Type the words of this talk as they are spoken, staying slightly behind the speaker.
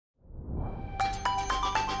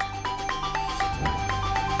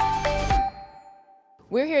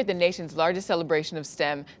We're here at the nation's largest celebration of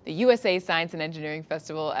STEM, the USA Science and Engineering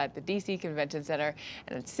Festival at the DC Convention Center.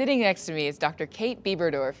 And sitting next to me is Dr. Kate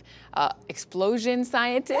Biberdorf, explosion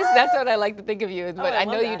scientist. That's what I like to think of you as, but I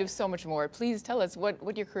know you do so much more. Please tell us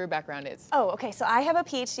what your career background is. Oh, okay. So I have a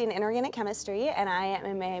PhD in inorganic chemistry, and I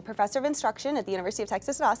am a professor of instruction at the University of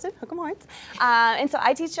Texas at Austin, hook 'em horns. And so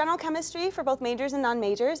I teach general chemistry for both majors and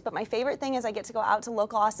non-majors, but my favorite thing is I get to go out to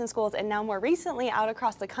local Austin schools and now more recently out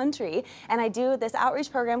across the country, and I do this outreach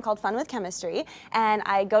program called Fun with Chemistry, and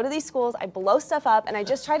I go to these schools, I blow stuff up, and I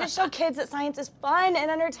just try to show kids that science is fun and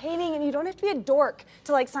entertaining, and you don't have to be a dork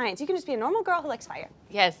to like science. You can just be a normal girl who likes fire.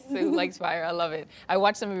 Yes, who likes fire. I love it. I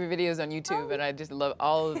watch some of your videos on YouTube, and I just love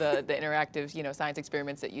all of the interactive, science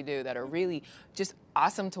experiments that you do that are really just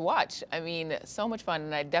awesome to watch. I mean, so much fun,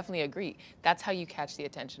 and I definitely agree. That's how you catch the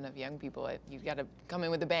attention of young people. You got to come in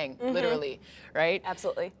with a bang, literally, right?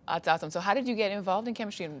 Absolutely. That's awesome. So how did you get involved in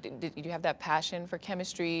chemistry? And did you have that passion for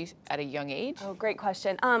chemistry at a young age? Oh, great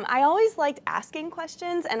question. I always liked asking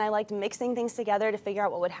questions, and I liked mixing things together to figure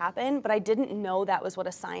out what would happen, but I didn't know that was what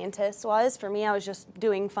a scientist was. For me, I was just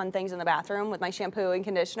doing fun things in the bathroom with my shampoo and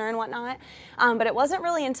conditioner and whatnot. But it wasn't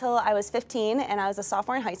really until I was 15 and I was a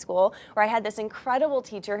sophomore in high school where I had this incredible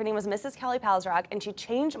teacher. Her name was Mrs. Kelly Palsrock, and she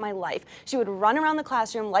changed my life. She would run around the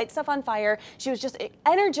classroom, light stuff on fire. She was just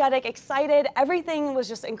energetic, excited. Everything was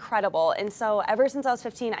just incredible. And so ever since I was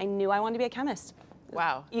 15, I knew I wanted to be a chemist.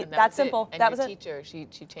 Wow. That's simple. And that your was teacher, she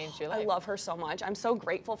changed your life. I love her so much. I'm so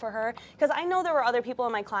grateful for her because I know there were other people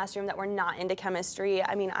in my classroom that were not into chemistry.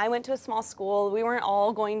 I mean, I went to a small school. We weren't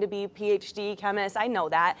all going to be PhD chemists. I know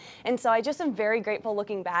that. And so I just am very grateful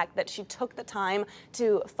looking back that she took the time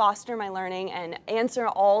to foster my learning and answer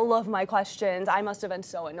all of my questions. I must have been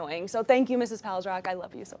so annoying. So thank you, Mrs. Palsrock. I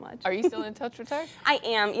love you so much. Are you still in touch with her? I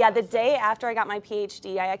am. Yeah, the day after I got my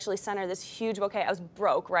PhD, I actually sent her this huge bouquet. I was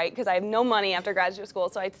broke, right? Because I have no money after graduate school,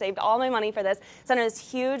 so I'd saved all my money for this, sent her this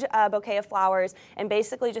huge bouquet of flowers, and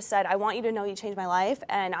basically just said, I want you to know you changed my life,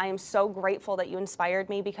 and I am so grateful that you inspired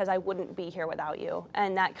me because I wouldn't be here without you.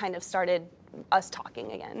 And that kind of started us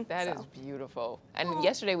talking again. That is beautiful. And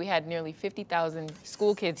yesterday we had nearly 50,000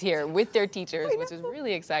 school kids here with their teachers, which is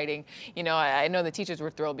really exciting. I know the teachers were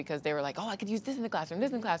thrilled because they were like, oh, I could use this in the classroom,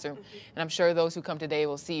 this in the classroom. And I'm sure those who come today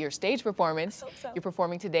will see your stage performance. You're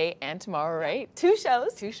performing today and tomorrow, right? Two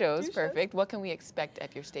shows. Two shows, perfect. What can we expect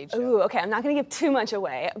at your stage show? Ooh, okay, I'm not gonna give too much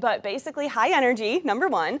away, but basically high energy, number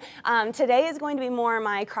one. Today is going to be more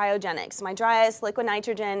my cryogenics, my dry ice, liquid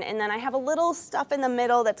nitrogen, and then I have a little stuff in the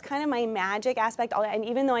middle that's kind of my magic aspect, and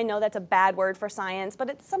even though I know that's a bad word for science, but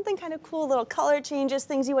it's something kind of cool, little color changes,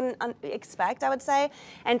 things you wouldn't expect, I would say.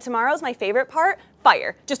 And tomorrow's my favorite part,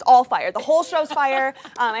 fire, just all fire. The whole show's fire.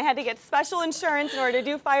 I had to get special insurance in order to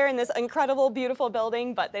do fire in this incredible, beautiful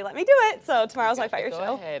building, but they let me do it, so tomorrow's my fire show.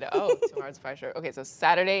 Go ahead. Oh, tomorrow's fire show. Okay, so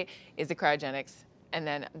Saturday is the cryogenics. And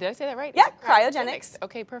then, did I say that right? Yeah, cryogenics.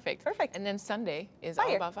 Okay, perfect. Perfect. And then Sunday is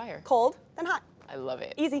all about fire. Cold, then hot. I love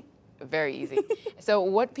it. Easy. Very easy. So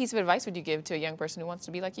what piece of advice would you give to a young person who wants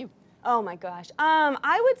to be like you? Oh my gosh.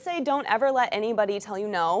 I would say don't ever let anybody tell you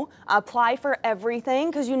no. Apply for everything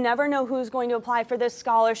because you never know who's going to apply for this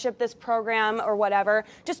scholarship, this program, or whatever.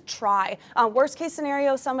 Just try. Worst case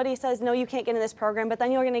scenario, somebody says, no, you can't get into this program, but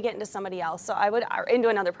then you're going to get into somebody else. So or into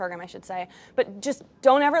another program, I should say. But just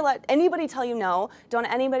don't ever let anybody tell you no. Don't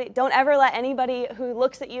ever let anybody who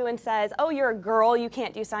looks at you and says, oh, you're a girl, you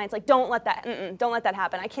can't do science. Like, don't let that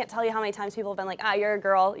happen. I can't tell you how many times people have been like, you're a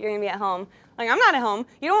girl, you're going to be at home. Like, I'm not at home.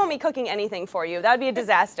 You don't want me cooking anything for you. That would be a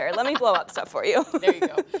disaster. Let me blow up stuff for you. There you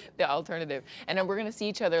go, the alternative. And then we're going to see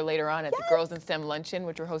each other later on at the Girls in STEM Luncheon,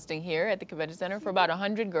 which we're hosting here at the Convention Center for about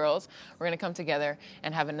 100 girls. We're going to come together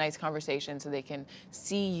and have a nice conversation so they can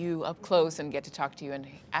see you up close and get to talk to you and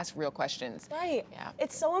ask real questions. Right. Yeah.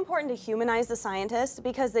 It's so important to humanize the scientist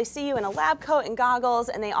because they see you in a lab coat and goggles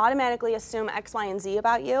and they automatically assume X, Y, and Z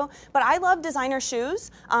about you. But I love designer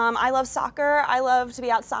shoes. I love soccer. I love to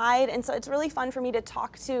be outside. And so it's really fun for me to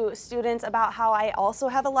talk to students about how I also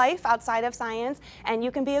have a life outside of science, and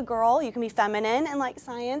you can be a girl, you can be feminine and like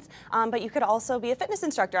science, but you could also be a fitness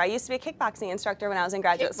instructor. I used to be a kickboxing instructor when I was in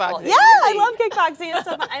graduate school. Yeah, I love kickboxing. It's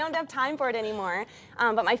so fun. I don't have time for it anymore,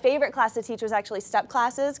 but my favorite class to teach was actually step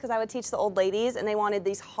classes because I would teach the old ladies and they wanted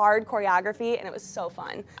these hard choreography and it was so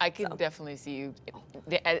fun. I could definitely see you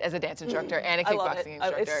as a dance instructor and a kickboxing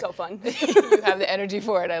instructor. It's so fun. You have the energy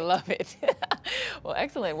for it. I love it. Well,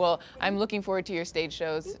 excellent. Well, I'm looking forward to your stage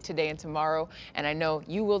shows today and tomorrow, and I know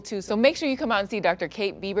you will too. So make sure you come out and see Dr.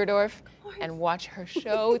 Kate Biberdorf and watch her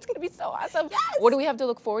show. It's going to be so awesome. Yes. What do we have to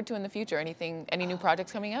look forward to in the future? Any new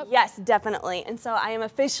projects coming up? Yes, definitely. And so I am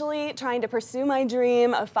officially trying to pursue my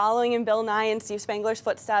dream of following in Bill Nye and Steve Spangler's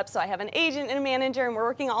footsteps. So I have an agent and a manager, and we're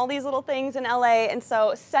working all these little things in LA. And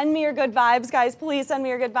so send me your good vibes, guys. Please send me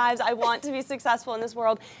your good vibes. I want to be successful in this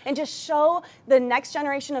world and just show the next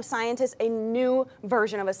generation of scientists a new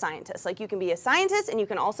version of a scientist. Like, you can be a scientist and you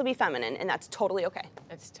can also be feminine, and that's totally okay.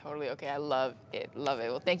 It's totally okay. I love it. Love it.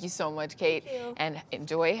 Well, thank you so much, Kate. Thank you. And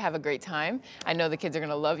enjoy. Have a great time. I know the kids are going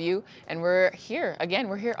to love you. And we're here. Again,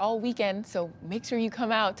 we're here all weekend. So make sure you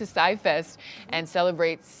come out to SciFest and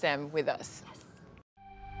celebrate STEM with us.